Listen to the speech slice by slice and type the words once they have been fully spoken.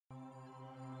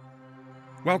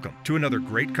Welcome to another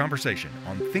great conversation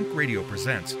on Think Radio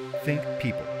Presents Think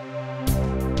People.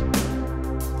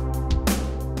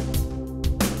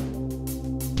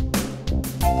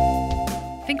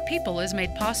 Think People is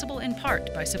made possible in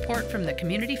part by support from the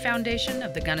Community Foundation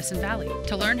of the Gunnison Valley.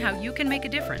 To learn how you can make a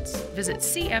difference, visit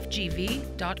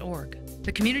cfgv.org.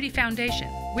 The Community Foundation,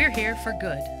 we're here for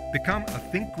good. Become a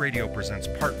Think Radio Presents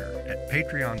partner at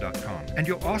patreon.com, and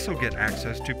you'll also get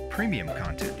access to premium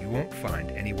content you won't find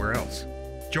anywhere else.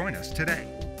 Join us today.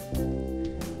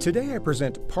 Today I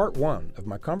present part one of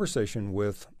my conversation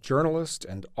with journalist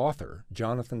and author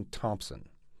Jonathan Thompson.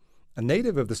 A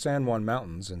native of the San Juan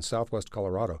Mountains in southwest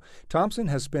Colorado, Thompson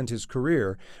has spent his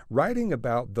career writing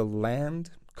about the land,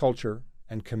 culture,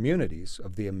 and communities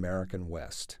of the American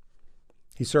West.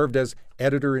 He served as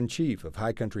editor-in-chief of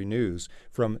High Country News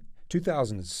from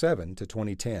 2007 to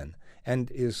 2010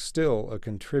 and is still a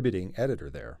contributing editor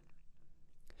there.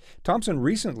 Thompson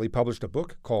recently published a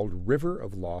book called River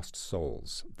of Lost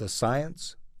Souls: The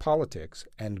Science, Politics,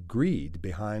 and Greed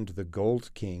Behind the Gold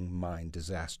King Mine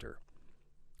Disaster.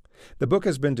 The book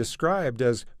has been described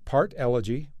as part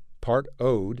elegy, part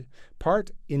ode,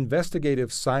 part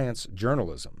investigative science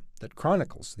journalism that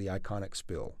chronicles the iconic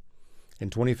spill. In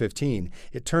 2015,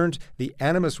 it turned the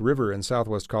Animas River in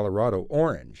southwest Colorado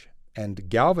orange and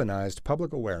galvanized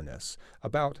public awareness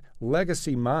about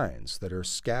legacy mines that are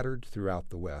scattered throughout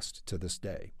the West to this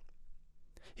day.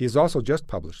 He has also just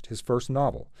published his first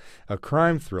novel, a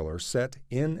crime thriller set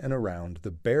in and around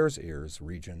the Bears Ears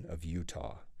region of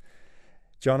Utah.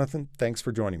 Jonathan, thanks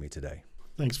for joining me today.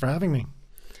 Thanks for having me.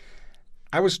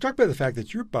 I was struck by the fact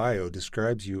that your bio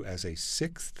describes you as a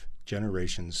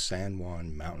sixth-generation San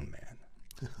Juan Mountain man.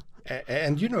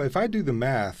 And, you know, if I do the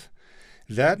math,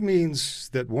 that means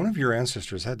that one of your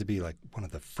ancestors had to be like one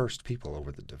of the first people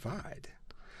over the divide.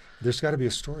 There's got to be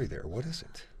a story there. What is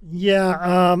it?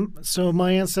 Yeah, so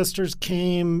my ancestors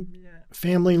came,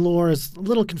 family lore is a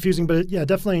little confusing, but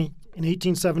definitely in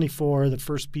 1874, the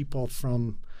first people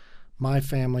from my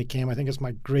family came. I think it's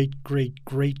my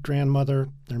great-great-great-grandmother.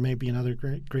 There may be another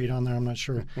great on there. I'm not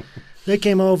sure. They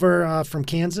came over from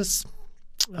Kansas.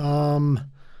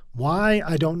 Why?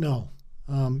 I don't know.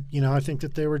 I think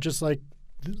that they were just like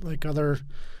other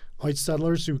white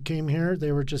settlers who came here.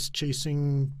 They were just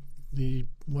chasing the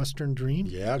Western dream.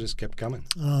 Yeah, just kept coming.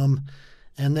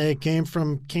 And they came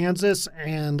from Kansas,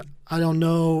 and I don't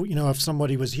know, if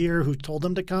somebody was here who told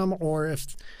them to come or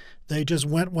if they just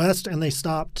went west and they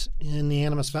stopped in the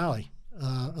Animas Valley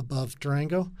above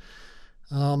Durango.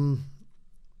 And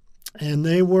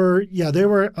they were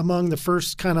among the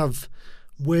first kind of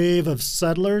wave of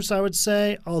settlers, I would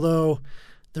say, although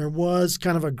there was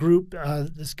kind of a group,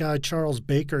 this guy Charles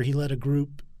Baker, he led a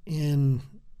group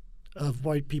of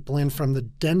white people in from the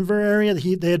Denver area.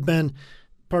 They had been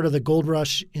part of the gold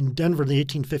rush in Denver, the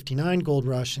 1859 gold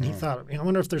rush, and he thought, I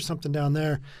wonder if there's something down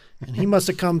there. And he must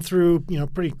have come through,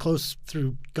 pretty close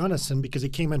through Gunnison because he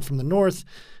came in from the north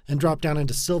and dropped down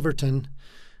into Silverton.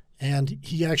 And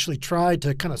he actually tried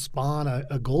to kind of spawn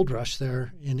a gold rush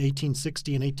there in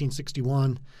 1860 and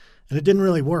 1861, and it didn't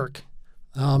really work.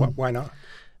 Why not?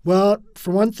 Well,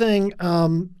 for one thing,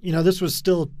 this was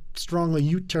still strongly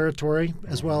Ute territory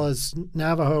as well as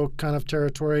Navajo kind of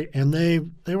territory, and they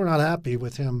were not happy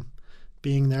with him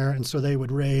being there, and so they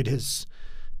would raid his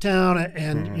town,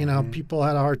 and people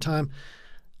had a hard time.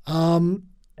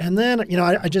 And then,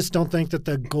 I just don't think that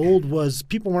the gold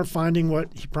people weren't finding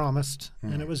what he promised,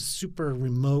 and it was super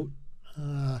remote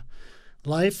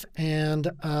life,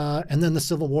 and then the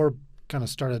Civil War kind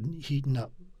of started heating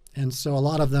up, and so a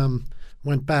lot of them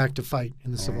went back to fight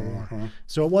in the Civil War.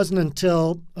 So it wasn't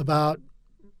until about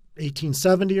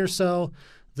 1870 or so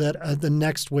that the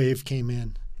next wave came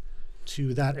in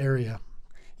to that area.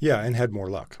 Yeah, and had more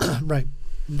luck. Right.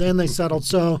 Then they settled.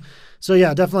 So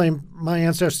yeah, definitely my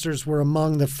ancestors were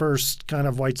among the first kind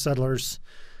of white settlers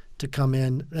to come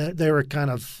in. They were kind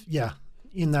of,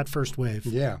 in that first wave.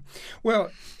 Yeah.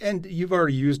 Well, and you've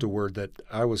already used a word that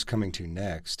I was coming to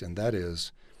next, and that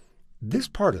is this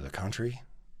part of the country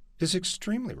is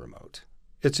extremely remote.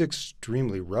 It's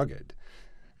extremely rugged.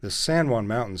 The San Juan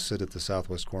Mountains sit at the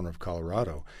southwest corner of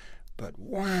Colorado, but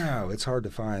wow, it's hard to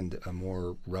find a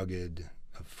more rugged,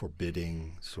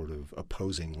 forbidding, sort of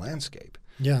opposing landscape.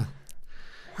 Yeah.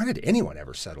 Why did anyone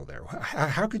ever settle there?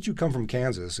 How could you come from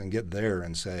Kansas and get there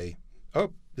and say,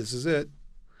 oh, this is it?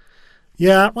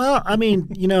 Yeah, well,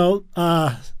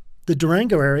 the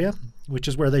Durango area, which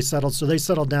is where they settled, so they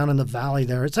settled down in the valley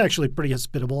there. It's actually pretty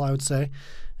hospitable, I would say.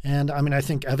 And, I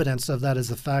think evidence of that is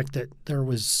the fact that there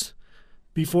was,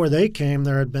 before they came,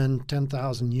 there had been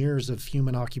 10,000 years of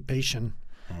human occupation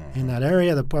in that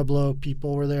area. The Pueblo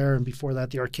people were there, and before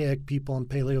that, the Archaic people and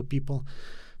Paleo people.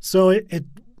 So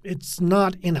it's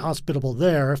not inhospitable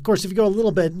there. Of course, if you go a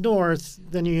little bit north,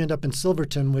 then you end up in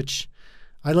Silverton, which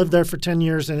I lived there for 10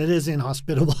 years, and it is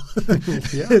inhospitable.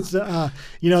 Yeah. It's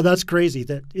that's crazy.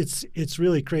 That it's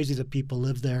really crazy that people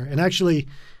live there. And actually,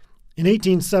 in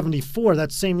 1874,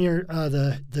 that same year,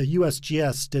 the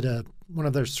USGS did one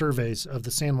of their surveys of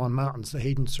the San Juan Mountains, the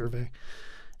Hayden survey,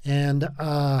 and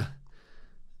at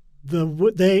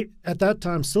that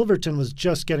time Silverton was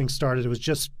just getting started. It was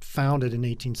just founded in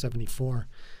 1874.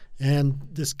 And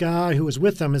this guy who was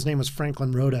with them, his name was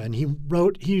Franklin Rhoda, and he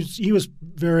was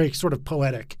very sort of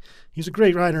poetic. He's a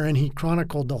great writer, and he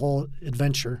chronicled the whole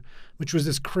adventure, which was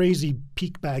this crazy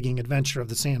peak bagging adventure of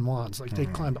the San Juans. Like they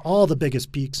climbed all the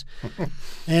biggest peaks.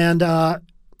 And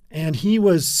he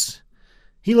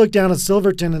looked down at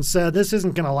Silverton and said, "This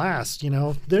isn't going to last.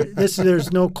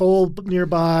 There's no coal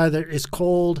nearby. It's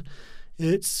cold.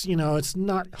 It's it's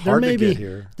not hard to get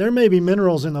here. There may be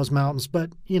minerals in those mountains, but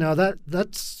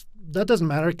that doesn't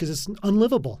matter because it's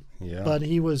unlivable." Yeah. But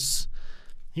he was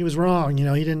wrong. He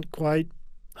didn't quite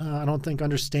I don't think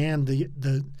understand the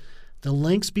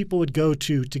lengths people would go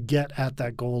to get at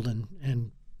that gold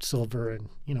and silver, and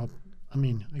I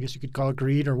guess you could call it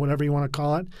greed or whatever you want to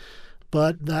call it,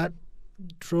 but that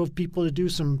drove people to do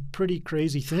some pretty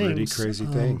crazy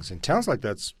things. And towns like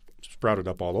that's sprouted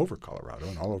up all over Colorado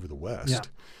and all over the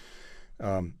West.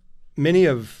 Yeah. Many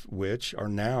of which are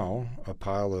now a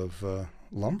pile of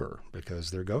lumber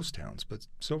because they're ghost towns, but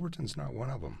Silverton's not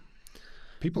one of them.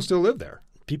 People still live there.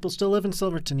 People still live in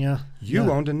Silverton, yeah.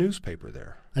 You owned a newspaper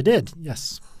there. I did,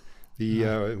 yes.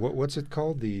 The what's it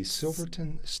called? The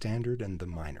Silverton Standard and the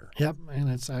Miner. Yep, and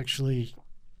it's actually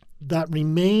that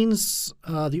remains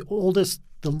the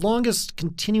longest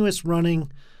continuous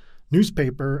running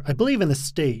newspaper, I believe, in the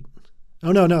state.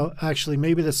 Oh no, actually,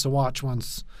 maybe the Saguache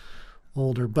one's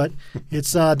older, but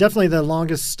it's definitely the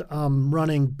longest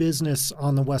running business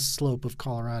on the west slope of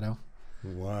Colorado.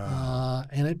 Wow.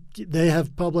 And they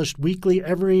have published weekly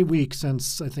every week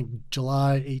since, I think,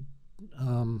 July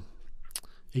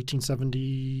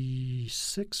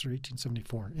 1876 or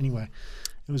 1874. Anyway,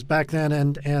 it was back then,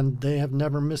 and they have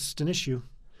never missed an issue.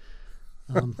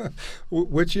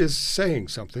 Which is saying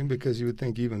something, because you would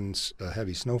think even a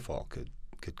heavy snowfall could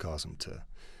cause them to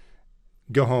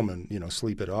go home and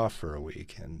sleep it off for a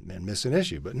week and miss an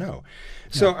issue, but no.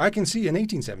 So I can see in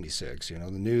 1876, the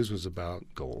news was about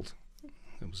gold.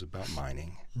 It was about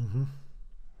mining. Mm-hmm.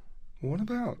 What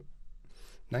about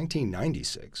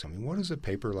 1996? I mean, what does a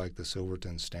paper like the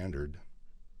Silverton Standard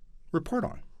report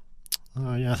on?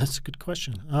 Yeah, that's a good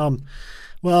question.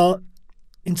 Well,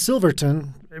 in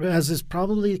Silverton, as is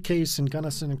probably the case in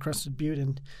Gunnison and Crested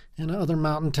Butte and other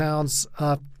mountain towns,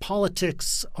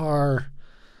 politics are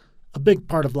a big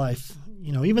part of life.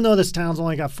 Even though this town's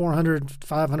only got 400,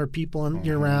 500 people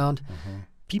year-round,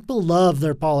 people love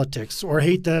their politics or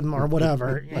hate them or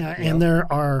whatever. And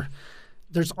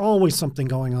there's always something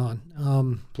going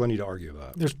on. Plenty to argue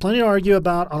about. There's plenty to argue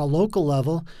about on a local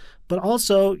level, but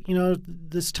also,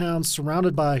 this town's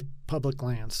surrounded by public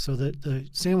lands. So the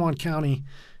San Juan County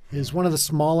is one of the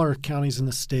smaller counties in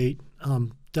the state,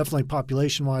 definitely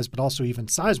population-wise, but also even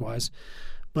size-wise.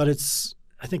 But it's,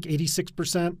 I think,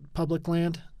 86% public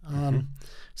land.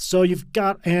 So you've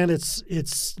got, and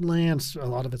it's lands, a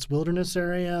lot of it's wilderness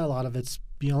area, a lot of it's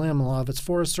BLM, a lot of it's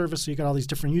Forest Service. So you got all these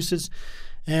different uses,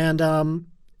 and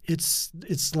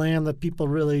it's land that people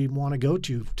really want to go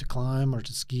to climb or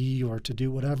to ski or to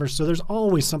do whatever. So there's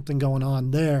always something going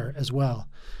on there as well.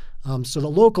 So the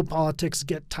local politics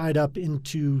get tied up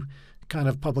into kind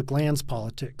of public lands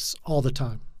politics all the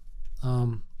time.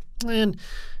 And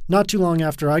not too long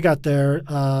after I got there,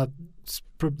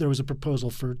 there was a proposal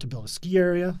to build a ski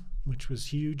area, which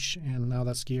was huge, and now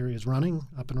that ski area is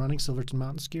up and running, Silverton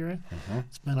Mountain Ski Area.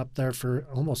 It's been up there for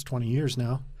almost 20 years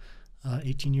now,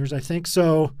 18 years, I think.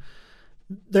 So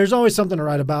there's always something to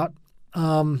write about.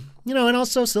 And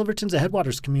also Silverton's a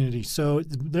headwaters community, so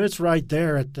it's right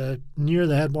there near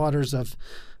the headwaters of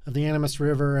the Animas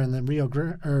River, and the Rio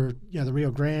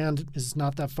Grande is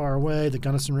not that far away. The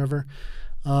Gunnison River,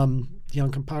 the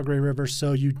Uncompahgre River.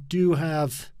 So you do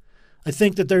have, I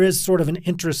think that there is sort of an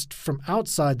interest from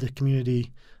outside the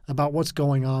community about what's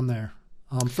going on there,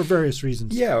 for various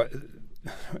reasons. Yeah,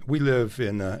 we live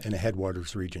in a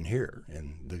headwaters region here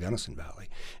in the Gunnison Valley,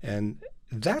 and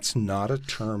that's not a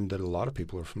term that a lot of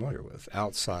people are familiar with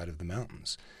outside of the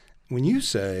mountains. When you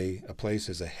say a place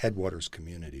is a headwaters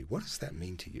community, what does that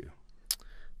mean to you?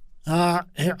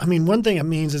 One thing it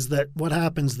means is that what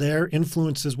happens there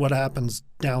influences what happens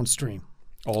downstream.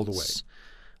 All the way.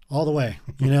 all the way,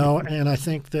 and I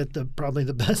think that probably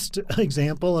the best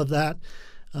example of that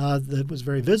that was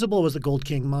very visible was the Gold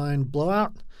King mine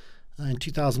blowout in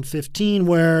 2015,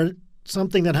 where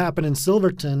something that happened in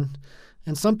Silverton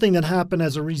and something that happened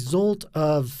as a result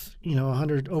of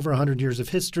over 100 years of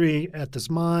history at this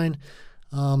mine,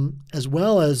 as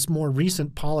well as more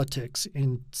recent politics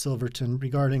in Silverton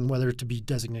regarding whether to be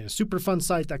designated a Superfund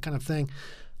site, that kind of thing.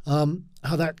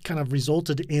 How that kind of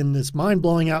resulted in this mine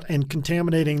blowing out and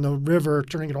contaminating the river,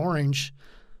 turning it orange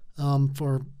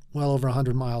for well over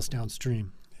 100 miles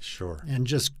downstream. Sure. And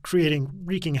just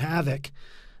wreaking havoc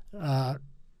that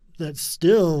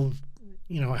still,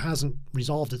 hasn't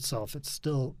resolved itself. It's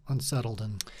still unsettled.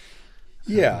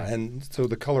 And so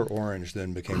the color orange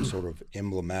then became sort of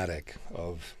emblematic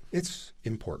of it's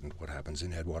important what happens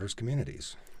in headwaters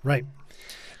communities. Right.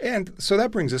 And so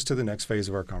that brings us to the next phase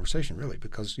of our conversation, really,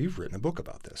 because you've written a book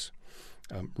about this,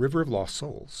 River of Lost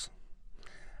Souls.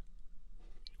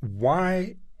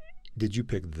 Why did you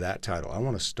pick that title? I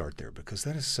want to start there because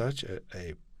that is such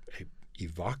a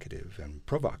evocative and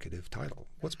provocative title.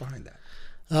 What's behind that?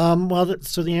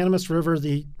 So the Animas River,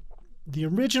 the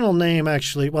original name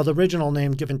the original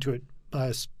name given to it by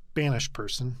a Spanish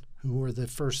person who were the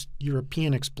first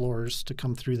European explorers to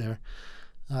come through there.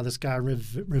 This guy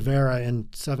Rivera in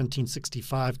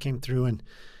 1765 came through, and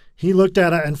he looked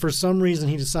at it, and for some reason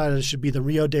he decided it should be the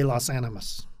Rio de las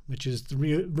Animas, which is the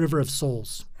River of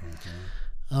Souls,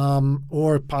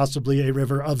 or possibly a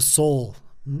River of Soul.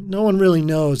 No one really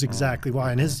knows exactly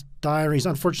why. And his diaries,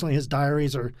 unfortunately,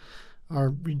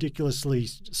 are ridiculously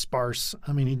sparse.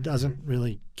 I mean, he doesn't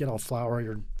really get all flowery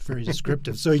or very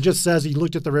descriptive. So he just says he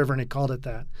looked at the river and he called it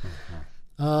that.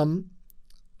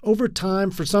 Over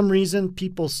time, for some reason,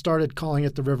 people started calling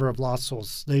it the River of Lost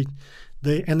Souls.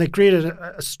 They created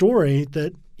a story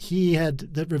that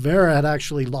Rivera had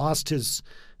actually lost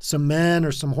some men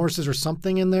or some horses or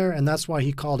something in there, and that's why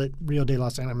he called it Rio de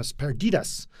las Animas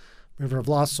Perdidas, River of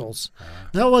Lost Souls.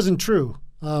 That wasn't true.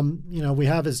 We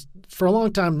have for a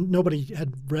long time, nobody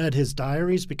had read his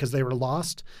diaries because they were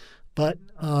lost, but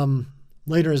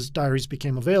later his diaries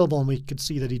became available, and we could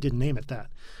see that he didn't name it that.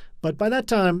 But by that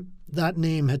time, that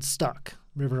name had stuck,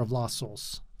 River of Lost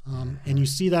Souls. And you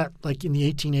see that like in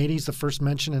the 1880s, the first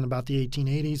mention in about the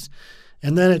 1880s.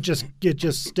 And then it just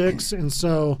sticks. And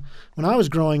so when I was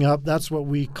growing up, that's what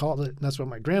we called it. That's what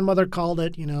my grandmother called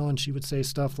it, and she would say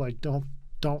stuff like, don't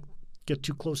get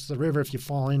too close to the river. If you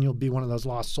fall in, you'll be one of those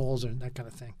lost souls, or that kind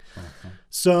of thing.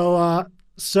 So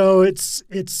it's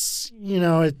it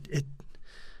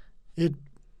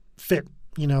fit,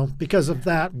 because of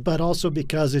that, but also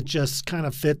because it just kind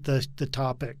of fit the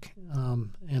topic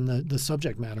and the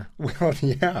subject matter. Well,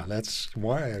 yeah, that's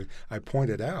why I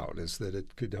pointed out is that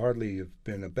it could hardly have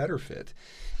been a better fit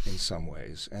in some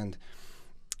ways, and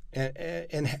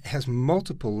has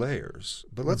multiple layers.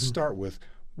 But let's start with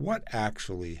what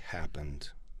actually happened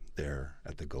there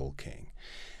at the Gold King.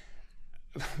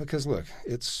 Because look,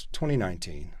 it's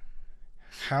 2019.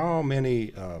 How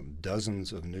many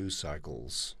dozens of news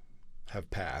cycles have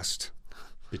passed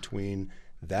between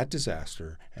that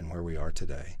disaster and where we are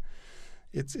today?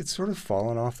 It's sort of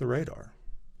fallen off the radar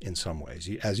in some ways.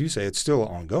 As you say, it's still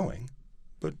ongoing,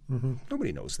 but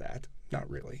nobody knows that. Not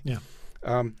really. Yeah.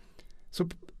 So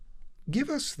give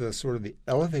us the sort of the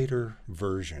elevator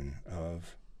version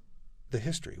of the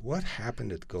history. What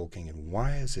happened at the Gold King, and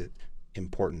why is it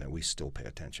important that we still pay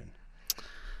attention?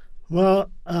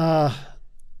 Well, I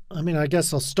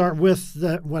guess I'll start with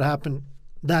what happened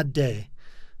that day.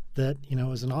 That, it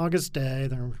was an August day.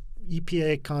 There were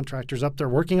EPA contractors up there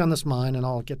working on this mine, and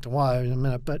I'll get to why in a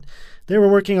minute. But they were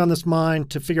working on this mine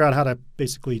to figure out how to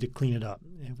clean it up.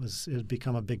 It had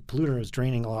become a big polluter. It was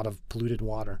draining a lot of polluted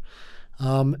water.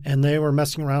 And they were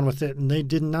messing around with it, and they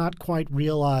did not quite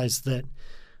realize that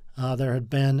there had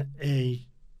been a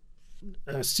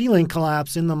ceiling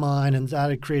collapse in the mine, and that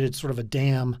had created sort of a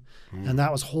dam, and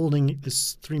that was holding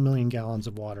this 3 million gallons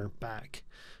of water back.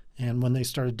 And when they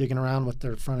started digging around with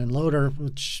their front-end loader,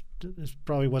 which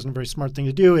probably wasn't a very smart thing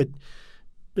to do,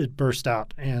 it burst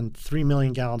out, and 3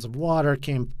 million gallons of water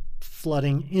came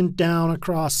flooding down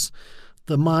across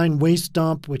the mine waste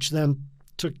dump, which then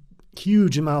took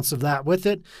huge amounts of that with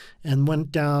it and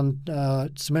went down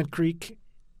Cement Creek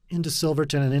into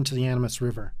Silverton and into the Animas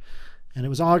River. And it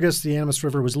was August. The Animas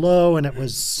River was low, and it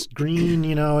was green,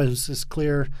 it was this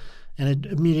clear, and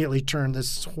it immediately turned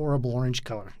this horrible orange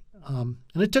color. And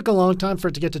it took a long time for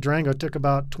it to get to Durango. It took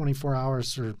about 24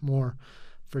 hours or more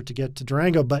for it to get to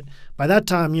Durango. But by that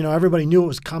time, everybody knew it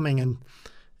was coming,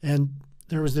 and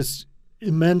there was this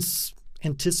immense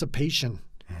anticipation.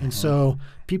 And so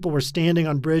people were standing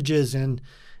on bridges and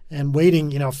and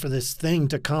waiting, for this thing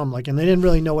to come. And they didn't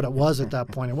really know what it was at that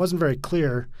point. It wasn't very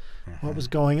clear what was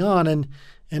going on.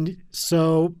 And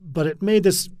so, but it made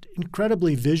this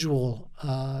incredibly visual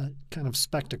kind of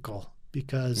spectacle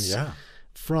because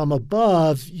from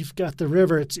above, you've got the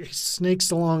river. It snakes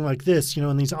along like this,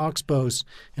 in these oxbows,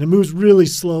 and it moves really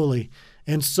slowly.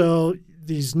 And so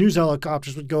these news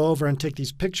helicopters would go over and take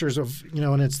these pictures of,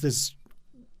 and it's this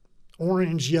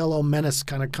orange-yellow menace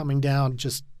kind of coming down,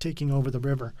 just taking over the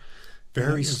river.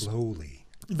 Very slowly.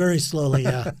 Very slowly,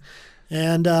 yeah.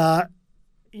 And, there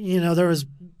was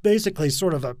basically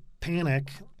sort of a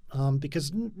panic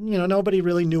because, nobody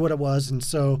really knew what it was. And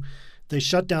so they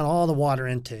shut down all the water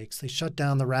intakes. They shut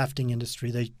down the rafting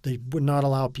industry. They would not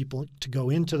allow people to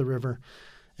go into the river.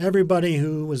 Everybody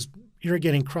who was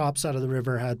irrigating crops out of the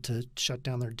river had to shut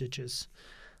down their ditches.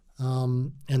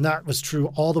 And that was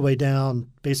true all the way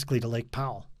down basically to Lake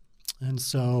Powell. And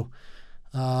so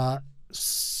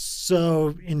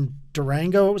in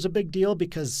Durango, it was a big deal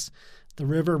because the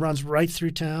river runs right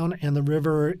through town, and the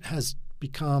river has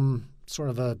become sort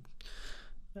of an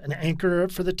anchor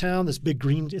for the town. This big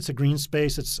it's a green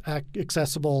space. It's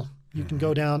accessible. You can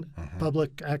go down,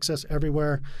 public access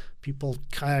everywhere. People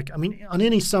kayak. I mean, on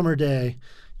any summer day,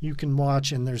 you can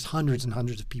watch, and there's hundreds and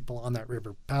hundreds of people on that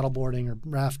river, paddleboarding or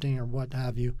rafting or what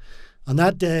have you. On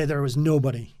that day, there was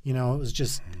nobody. It was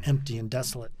just empty and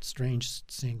desolate, strange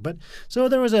seeing. But so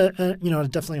there was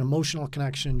definitely an emotional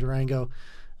connection in Durango.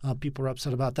 People were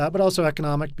upset about that, but also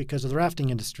economic because of the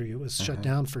rafting industry. It was shut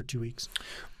down for 2 weeks.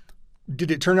 Did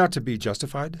it turn out to be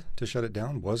justified to shut it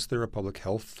down? Was there a public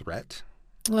health threat?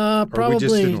 Probably or we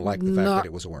just didn't like the fact not, that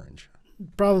it was orange?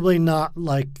 Probably not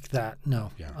like that,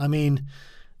 no. Yeah. I mean,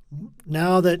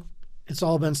 now that it's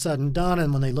all been said and done,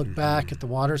 and when they look back at the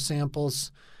water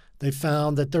samples, they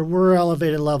found that there were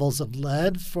elevated levels of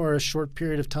lead for a short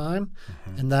period of time,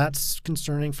 and that's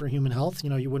concerning for human health.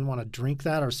 You wouldn't want to drink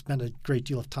that or spend a great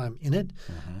deal of time in it.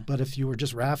 But if you were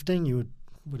just rafting, you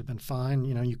would have been fine.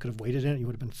 You could have waded in it. You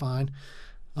would have been fine.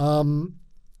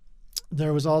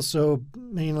 There was also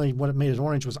mainly what made it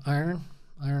orange was iron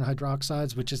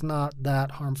hydroxides, which is not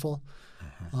that harmful.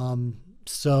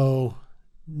 So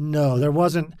no, there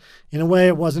wasn't. In a way,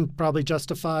 it wasn't probably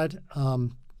justified.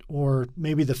 Or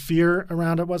maybe the fear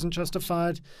around it wasn't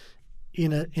justified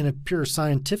in a pure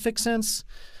scientific sense.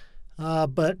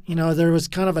 But, there was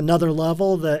kind of another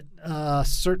level that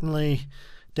certainly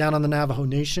down on the Navajo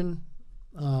Nation,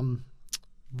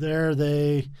 there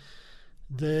they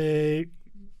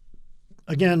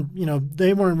again,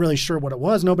 they weren't really sure what it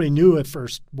was. Nobody knew at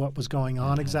first what was going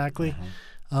on exactly.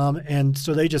 And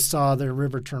so they just saw their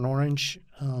river turn orange,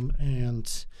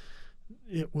 and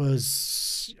it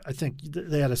was, I think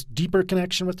they had a deeper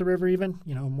connection with the river even,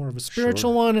 more of a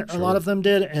spiritual one. A lot of them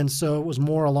did. And so it was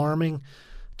more alarming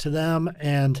to them.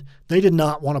 And they did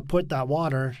not want to put that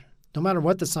water, no matter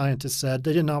what the scientists said,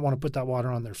 they did not want to put that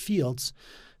water on their fields.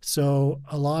 So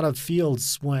a lot of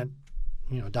fields went,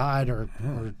 died or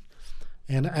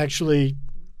and actually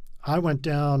I went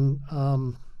down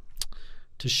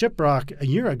to Shiprock a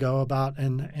year ago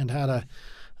and had a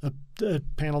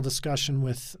panel discussion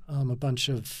with a bunch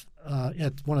of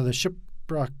at one of the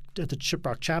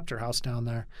Shiprock chapter house down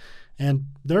there, and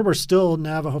there were still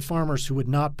Navajo farmers who would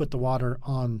not put the water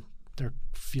on their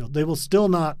field. They will still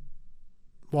not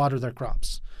water their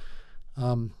crops.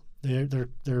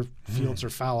 Their fields are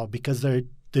fallow because they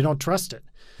don't trust it,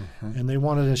 and they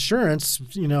wanted assurance,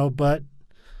 but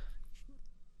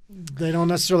they don't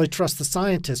necessarily trust the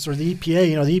scientists or the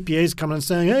EPA. The EPA is coming and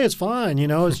saying, hey, it's fine.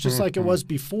 It's just like it was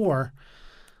before.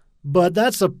 But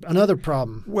that's another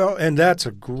problem. Well, and that's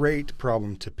a great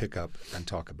problem to pick up and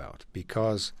talk about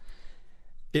because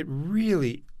it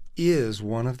really is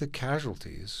one of the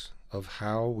casualties of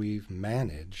how we've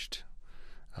managed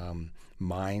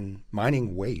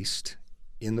mining waste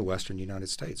in the western United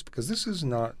States, because this is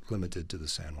not limited to the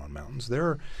San Juan Mountains. There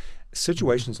are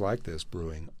situations like this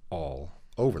brewing all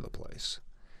over the place.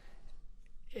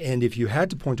 And if you had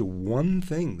to point to one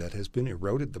thing that has been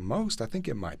eroded the most, I think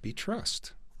it might be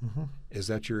trust. Is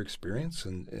that your experience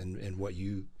and what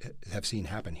you have seen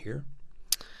happen here?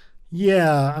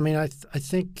 Yeah, I mean, I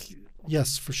think,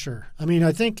 yes, for sure. I mean,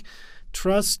 I think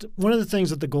trust, one of the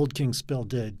things that the Gold King spill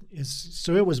did is,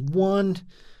 so it was one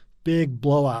big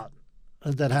blowout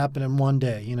that happened in one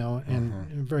day, in a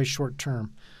very short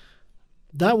term.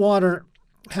 That water,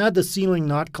 had the ceiling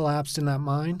not collapsed in that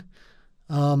mine,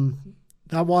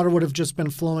 that water would have just been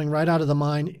flowing right out of the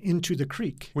mine into the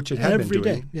creek. Which it had every been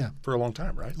doing day. For a long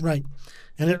time, right? Right.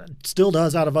 And it still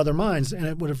does out of other mines. And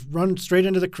it would have run straight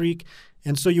into the creek.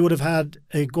 And so you would have had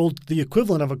the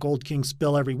equivalent of a Gold King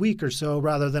spill every week or so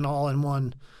rather than all in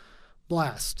one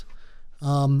blast.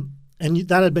 And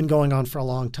that had been going on for a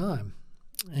long time.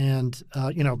 And,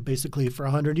 basically for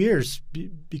 100 years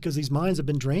because these mines have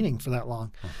been draining for that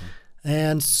long.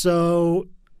 And so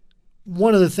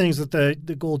one of the things that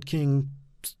the Gold King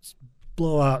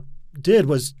blowout did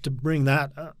was to bring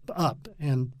that up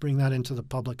and bring that into the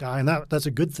public eye. And that's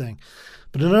a good thing.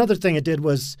 But another thing it did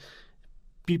was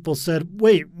people said,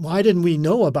 wait, why didn't we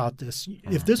know about this?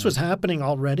 If this was happening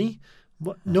already,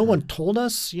 no one told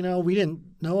us, we didn't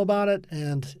know about it.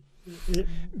 And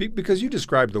because you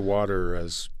described the water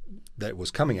as that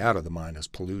was coming out of the mine as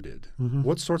polluted.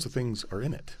 What sorts of things are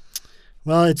in it?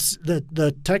 Well, it's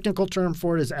the technical term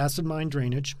for it is acid mine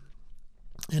drainage,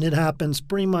 and it happens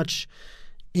pretty much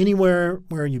anywhere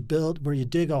where you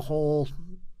dig a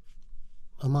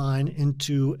mine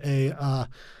into a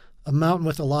mountain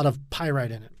with a lot of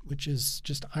pyrite in it, which is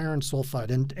just iron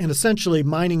sulfide, and essentially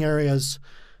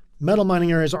metal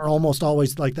mining areas are almost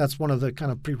always like that's one of the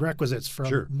kind of prerequisites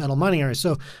for metal mining areas.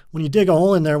 So when you dig a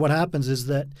hole in there, what happens is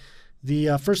that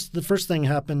the first thing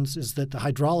happens is that the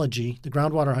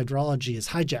groundwater hydrology is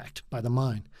hijacked by the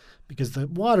mine because the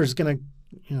water is going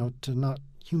to, to not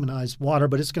humanize water,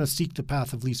 but it's going to seek the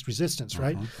path of least resistance,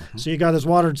 right? So you got this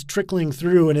water trickling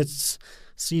through and it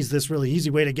sees this really easy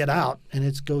way to get out and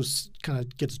it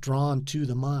gets drawn to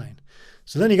the mine.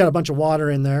 So then you got a bunch of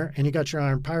water in there and you got your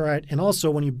iron pyrite. And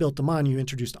also when you built the mine, you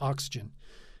introduced oxygen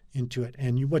into it.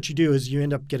 And what you do is you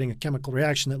end up getting a chemical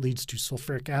reaction that leads to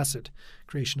sulfuric acid,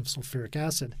 creation of sulfuric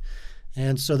acid.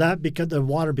 And so because the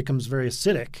water becomes very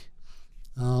acidic,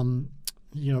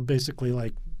 basically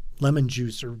like lemon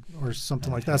juice or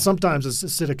something like that. Sometimes it's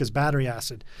acidic as battery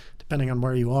acid, depending on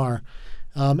where you are.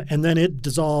 And then it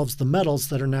dissolves the metals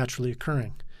that are naturally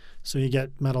occurring. So you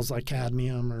get metals like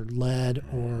cadmium or lead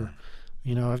or,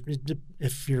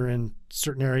 if you're in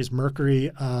certain areas,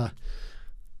 mercury,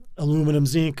 aluminum,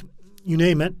 zinc, you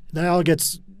name it, that all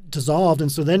gets dissolved.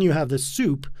 And so then you have this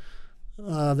soup,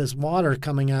 this water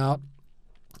coming out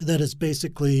that is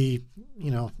basically,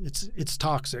 it's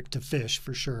toxic to fish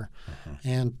for sure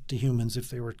and to humans if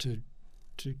they were to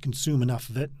consume enough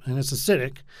of it. And it's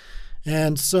acidic.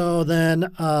 And so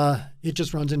then it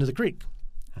just runs into the creek.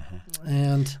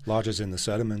 And lodges in the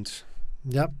sediment.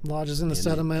 Yep, lodges in the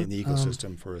sediment. In the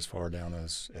ecosystem for as far down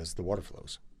as the water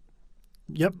flows.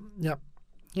 Yep.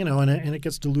 And it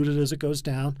gets diluted as it goes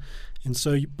down. And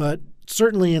so, but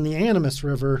certainly in the Animas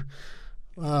River,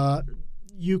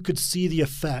 you could see the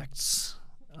effects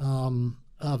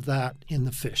of that in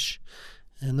the fish.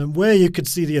 And the way you could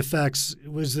see the effects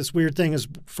was this weird thing is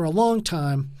for a long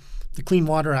time, the Clean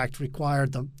Water Act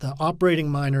required the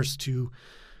operating miners to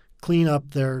clean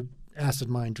up their acid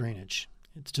mine drainage.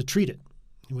 It's to treat it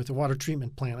with a water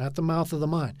treatment plant at the mouth of the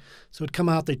mine. So it'd come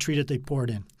out, they treat it, they pour it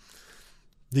in.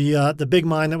 The big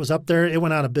mine that was up there, it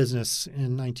went out of business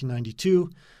in 1992.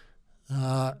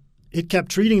 It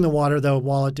kept treating the water, though,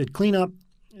 while it did cleanup.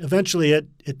 Eventually,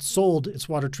 it sold its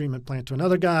water treatment plant to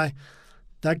another guy.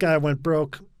 That guy went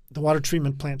broke. The water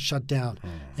treatment plant shut down.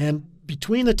 And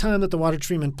between the time that the water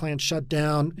treatment plant shut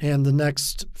down and the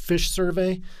next fish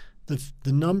survey,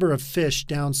 the number of fish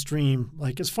downstream,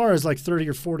 like as far as like 30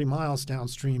 or 40 miles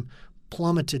downstream,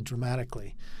 plummeted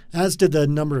dramatically, as did the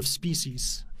number of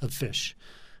species of fish.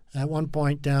 At one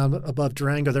point down above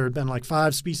Durango, there had been like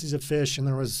 5 species of fish, and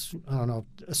there was,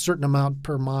 a certain amount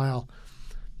per mile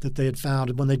that they had found.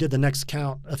 And when they did the next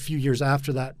count a few years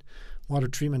after that water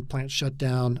treatment plant shut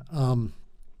down,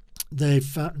 they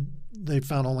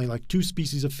found only like 2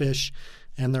 species of fish,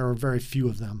 and there were very few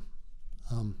of them.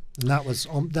 And that was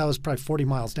probably 40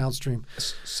 miles downstream.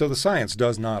 So the science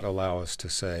does not allow us to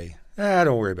say,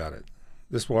 don't worry about it.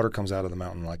 This water comes out of the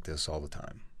mountain like this all the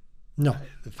time. No.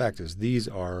 The fact is, these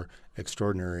are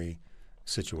extraordinary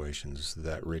situations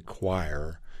that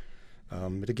require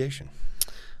mitigation.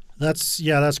 That's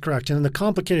correct. And the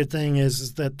complicated thing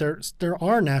is that there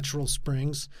are natural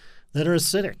springs that are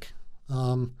acidic.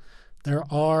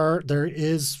 There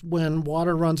is when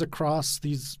water runs across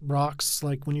these rocks,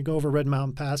 like when you go over Red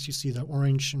Mountain Pass, you see the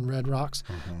orange and red rocks.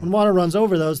 When water runs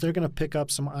over those, they're going to pick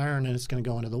up some iron and it's going to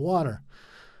go into the water.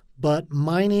 But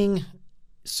mining,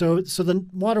 so the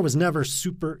water was never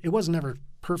it was never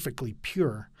perfectly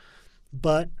pure.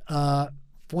 But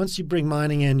once you bring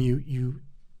mining in, you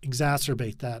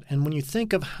exacerbate that. And when you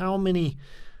think of how many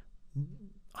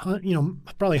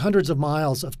probably hundreds of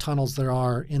miles of tunnels there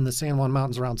are in the San Juan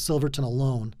Mountains around Silverton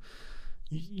alone.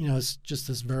 It's just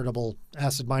this veritable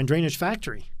acid mine drainage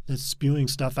factory that's spewing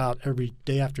stuff out every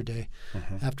day after day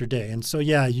after day. And so,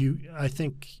 I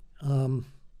think,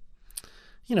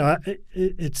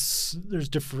 there's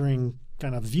differing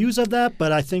kind of views of that,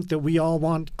 but I think that we all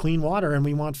want clean water and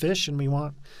we want fish and we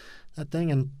want that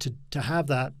thing. And to have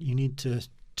that, you need to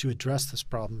address this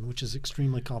problem, which is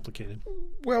extremely complicated.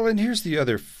 Well, and here's the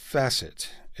other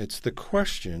facet. It's the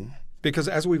question, because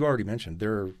as we've already mentioned,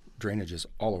 there are drainages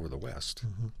all over the West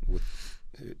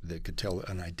that could tell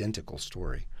an identical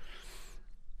story.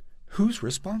 Who's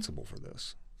responsible for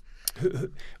this?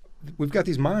 We've got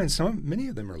these mines. Many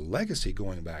of them are legacy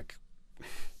going back.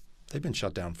 They've been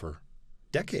shut down for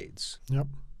decades. Yep.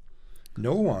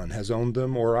 No one has owned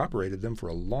them or operated them for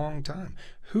a long time.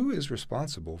 Who is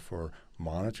responsible for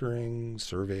monitoring,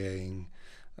 surveying,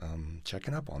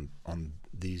 checking up on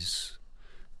these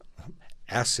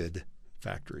acid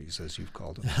factories, as you've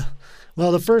called them?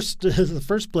 Well, the first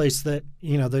place that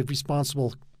the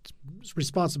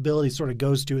responsibility sort of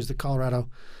goes to is the Colorado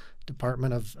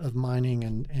Department of Mining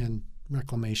and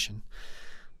Reclamation.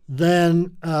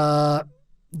 Then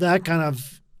that kind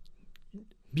of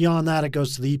beyond that, it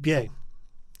goes to the EPA.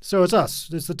 So it's us.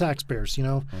 It's the taxpayers,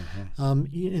 in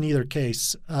either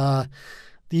case. The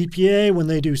EPA, when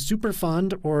they do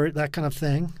Superfund or that kind of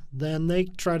thing, then they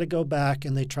try to go back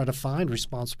and they try to find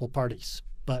responsible parties.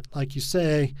 But like you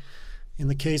say, in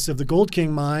the case of the Gold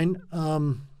King mine,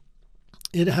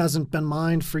 it hasn't been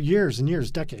mined for years and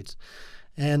years, decades.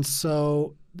 And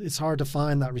so it's hard to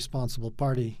find that responsible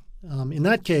party. In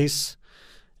that case,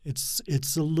 it's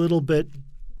a little bit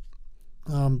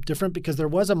different because there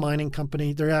was a mining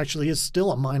company. There actually is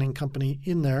still a mining company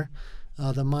in there.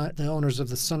 The owners of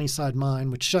the Sunnyside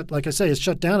mine, which like I say, is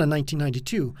shut down in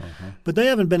 1992. But they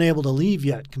haven't been able to leave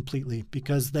yet completely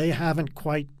because they haven't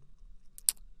quite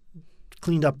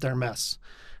cleaned up their mess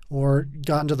or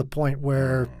gotten to the point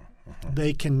where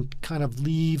they can kind of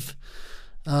leave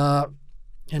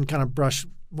and kind of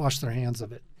wash their hands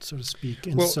of it, so to speak.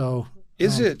 And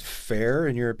is it fair,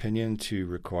 in your opinion, to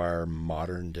require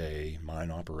modern-day mine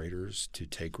operators to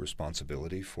take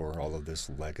responsibility for all of this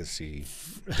legacy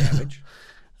damage?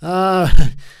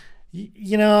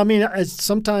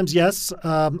 Sometimes yes.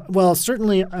 Well,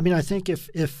 certainly. I mean, I think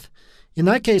if in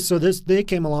that case, so they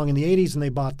came along in the 80s and they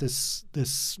bought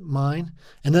this mine,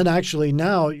 and then actually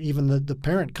now even the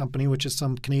parent company, which is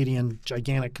some Canadian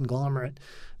gigantic conglomerate,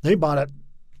 they bought it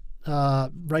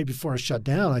right before it shut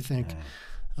down, I think.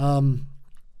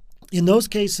 In those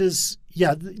cases,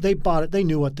 yeah, they bought it. They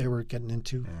knew what they were getting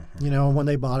into. When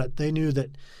they bought it, they knew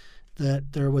that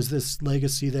there was this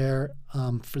legacy there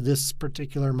for this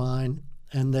particular mine,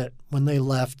 and that when they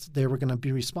left, they were going to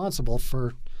be responsible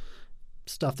for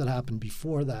stuff that happened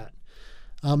before that.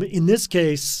 In this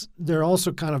case, they're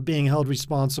also kind of being held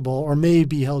responsible, or may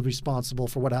be held responsible,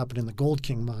 for what happened in the Gold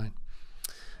King mine,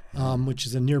 which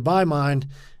is a nearby mine.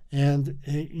 And,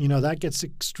 that gets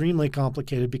extremely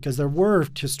complicated because there were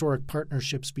historic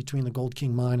partnerships between the Gold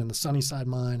King mine and the Sunnyside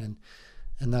mine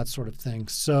and that sort of thing.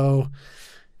 So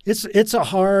it's a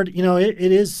hard,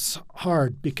 it is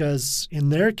hard because in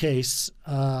their case,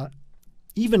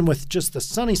 even with just the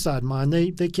Sunnyside mine,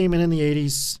 they came in the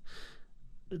 80s.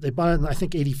 They bought it in, I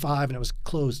think, 85, and it was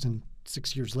closed in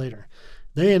 6 years later.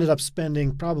 They ended up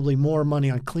spending probably more money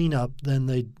on cleanup than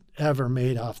they'd ever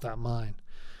made off that mine.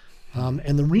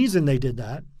 And the reason they did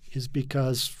that is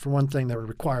because, for one thing, they were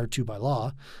required to by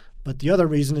law. But the other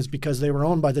reason is because they were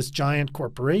owned by this giant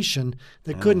corporation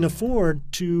that couldn't afford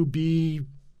to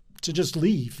just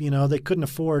leave. They couldn't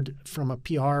afford, from a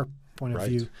PR point of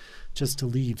view, just to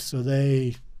leave. So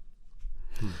they,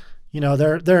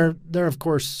 they're of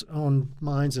course own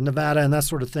mines in Nevada and that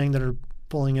sort of thing that are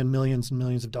pulling in millions and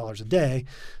millions of dollars a day.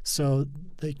 So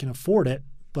they can afford it.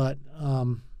 But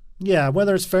yeah,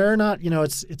 whether it's fair or not,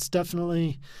 it's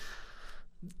definitely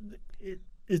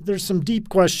there's some deep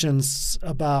questions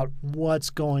about what's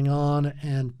going on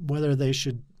and whether they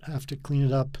should have to clean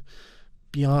it up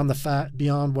beyond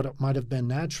what it might have been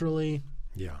naturally.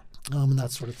 Yeah. And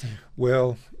that sort of thing.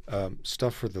 Well,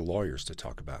 stuff for the lawyers to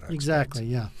talk about. Exactly,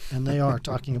 yeah. And they are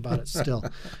talking about it still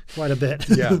quite a bit.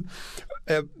 Yeah.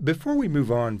 Before we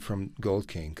move on from Gold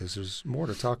King, because there's more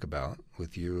to talk about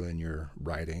with you and your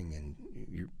writing and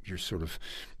your sort of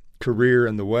career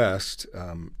in the West,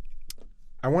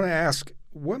 I want to ask,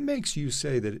 what makes you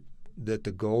say that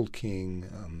the Gold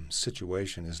King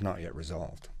situation is not yet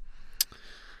resolved?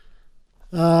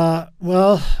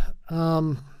 Well,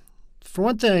 for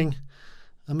one thing,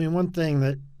 one thing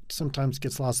that sometimes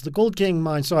gets lost, the Gold King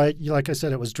mine, so like I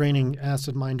said, it was draining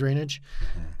acid mine drainage.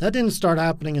 That didn't start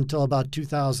happening until about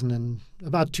 2000,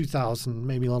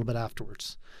 maybe a little bit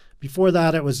afterwards. Before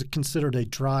that, it was considered a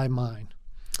dry mine.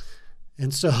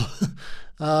 And so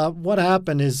what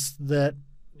happened is that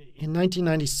in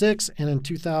 1996 and in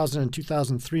 2000 and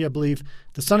 2003, I believe,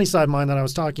 the Sunnyside mine that I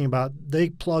was talking about, they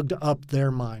plugged up their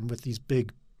mine with these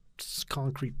big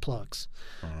concrete plugs.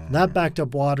 And that backed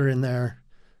up water in there,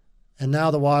 and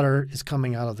now the water is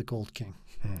coming out of the Gold King.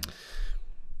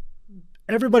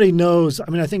 Everybody knows, I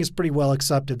mean, I think it's pretty well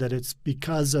accepted that it's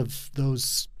because of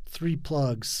those 3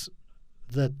 plugs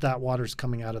that water's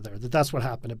coming out of there, that's what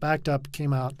happened. It backed up,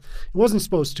 came out. It wasn't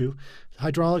supposed to.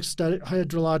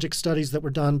 Hydrologic studies that were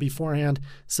done beforehand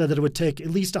said that it would take at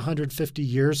least 150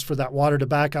 years for that water to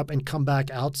back up and come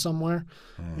back out somewhere.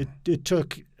 It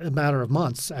took a matter of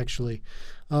months, actually.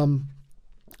 So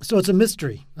it's a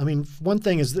mystery. I mean, one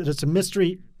thing is that it's a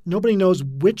mystery. Nobody knows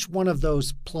which one of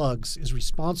those plugs is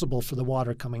responsible for the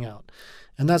water coming out.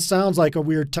 And that sounds like a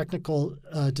weird technical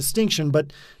distinction,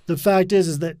 but the fact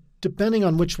is that depending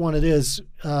on which one it is,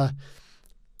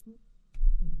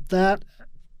 that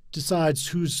decides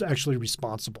who's actually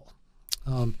responsible.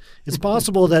 It's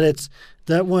possible that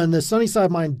when the Sunnyside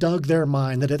mine dug their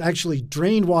mine, that it actually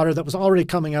drained water that was already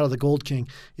coming out of the Gold King.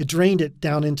 It drained it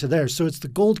down into there. So it's the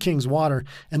Gold King's water,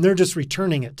 and they're just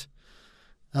returning it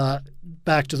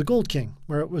back to the Gold King,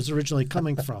 where it was originally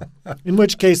coming from, in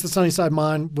which case the Sunnyside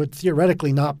mine would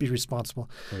theoretically not be responsible.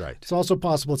 Right. It's also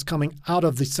possible it's coming out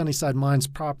of the Sunnyside mine's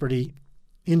property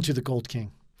into the Gold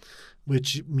King,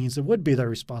 which means it would be their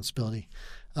responsibility.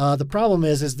 The problem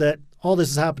is that all this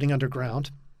is happening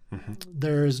underground.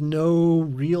 There is no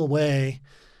real way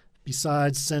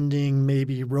besides sending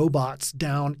maybe robots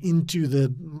down into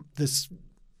this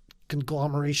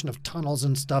conglomeration of tunnels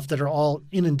and stuff that are all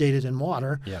inundated in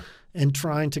water, and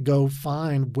trying to go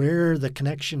find where the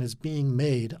connection is being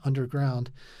made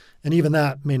underground. And even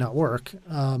that may not work.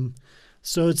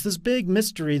 So it's this big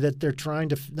mystery that they're trying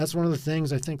to – that's one of the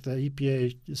things I think the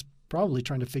EPA is probably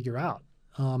trying to figure out,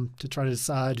 to try to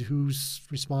decide who's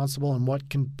responsible and what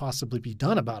can possibly be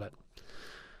done about it.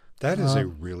 That is a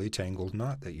really tangled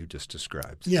knot that you just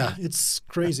described. Yeah, it's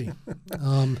crazy.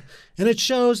 And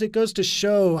it goes to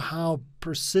show how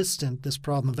persistent this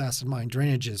problem of acid mine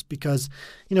drainage is, because,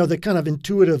 the kind of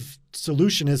intuitive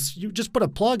solution is you just put a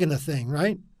plug in the thing,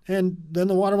 right? And then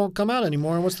the water won't come out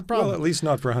anymore. And what's the problem? Well, at least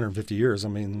not for 150 years. I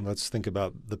mean, let's think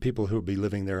about the people who will be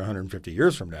living there 150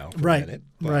 years from now. For a minute.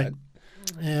 Right.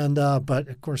 And but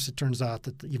of course, it turns out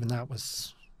that even that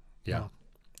was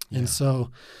And so,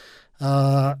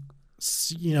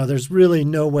 there's really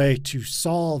no way to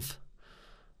solve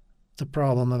the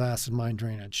problem of acid mine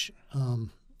drainage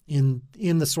in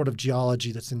the sort of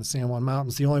geology that's in the San Juan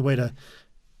Mountains. The only way to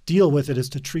deal with it is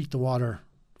to treat the water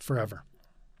forever,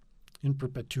 in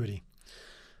perpetuity.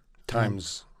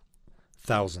 Times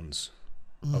thousands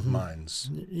of mines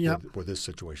where this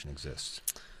situation exists.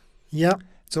 Yeah.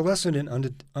 It's a lesson in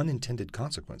unintended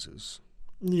consequences.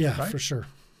 Yeah, right? For sure.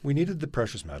 We needed the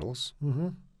precious metals.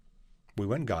 We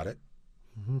went and got it.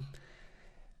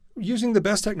 Using the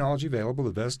best technology available,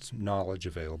 the best knowledge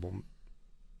available,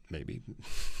 maybe,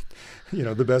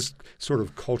 the best sort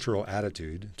of cultural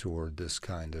attitude toward this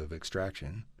kind of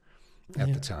extraction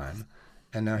at the time.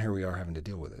 And now here we are having to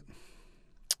deal with it.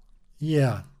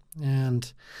 Yeah.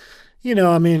 And,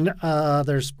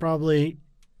 there's probably,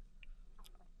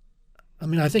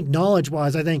 I think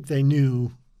knowledge-wise, I think they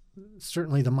knew,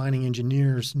 certainly the mining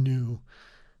engineers knew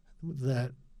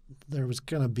that there was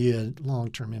going to be a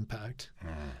long-term impact,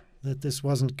 that this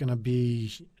wasn't going to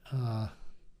be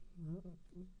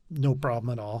no problem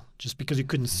at all, just because you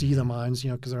couldn't see the mines,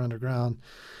 because they're underground.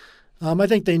 I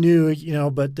think they knew,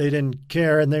 but they didn't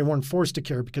care, and they weren't forced to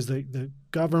care because the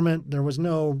government, there was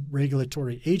no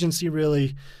regulatory agency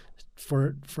really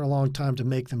for a long time to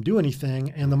make them do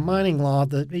anything. And the mining law,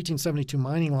 the 1872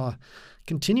 mining law,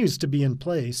 continues to be in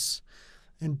place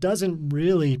and doesn't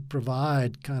really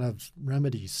provide kind of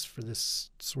remedies for this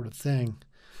sort of thing.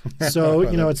 So,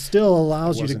 it still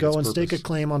allows you to go and stake a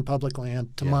claim on public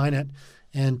land, to mine it,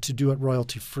 and to do it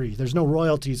royalty-free. There's no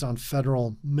royalties on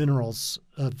federal minerals,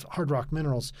 of hard rock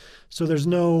minerals. So there's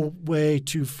no way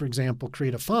to, for example,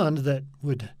 create a fund that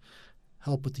would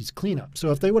help with these cleanups.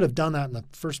 So if they would have done that in the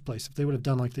first place, if they would have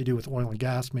done like they do with oil and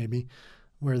gas maybe,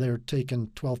 where they're taking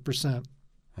 12%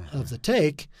 of the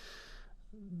take,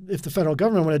 if the federal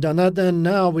government would have done that, then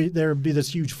now there would be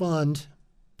this huge fund,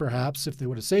 perhaps, if they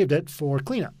would have saved it, for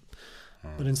cleanup.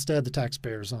 But instead, the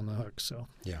taxpayer's on the hook. So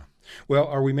Well,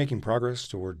 are we making progress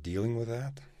toward dealing with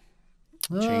that?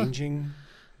 Changing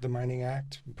the Mining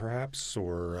Act, perhaps,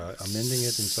 or amending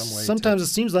it in some way? Sometimes it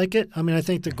seems like it. I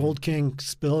think the Gold King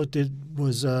spill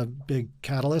was a big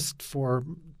catalyst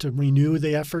to renew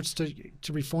the efforts to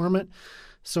reform it.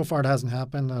 So far, it hasn't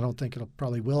happened. I don't think it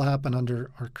probably will happen under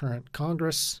our current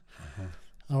Congress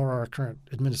or our current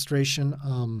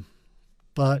administration.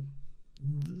 But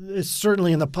it's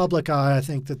certainly in the public eye, I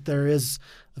think that there is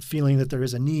a feeling that there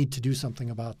is a need to do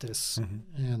something about this.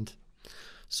 And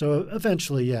So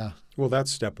eventually, yeah. Well, that's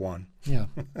step one. Yeah.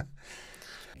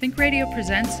 Think Radio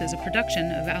Presents is a production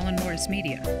of Alan Morris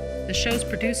Media. The show's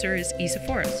producer is Isa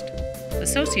Forrest.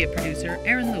 Associate producer,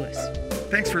 Aaron Lewis.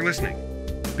 Thanks for listening.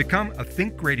 Become a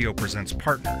Think Radio Presents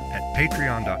partner at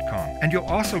patreon.com, and you'll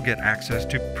also get access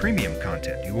to premium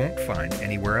content you won't find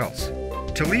anywhere else.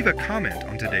 To leave a comment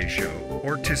on today's show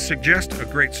or to suggest a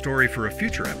great story for a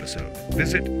future episode,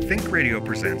 visit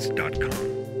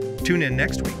thinkradiopresents.com. Tune in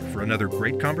next week for another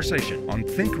great conversation on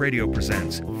Think Radio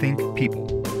Presents Think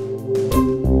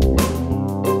People.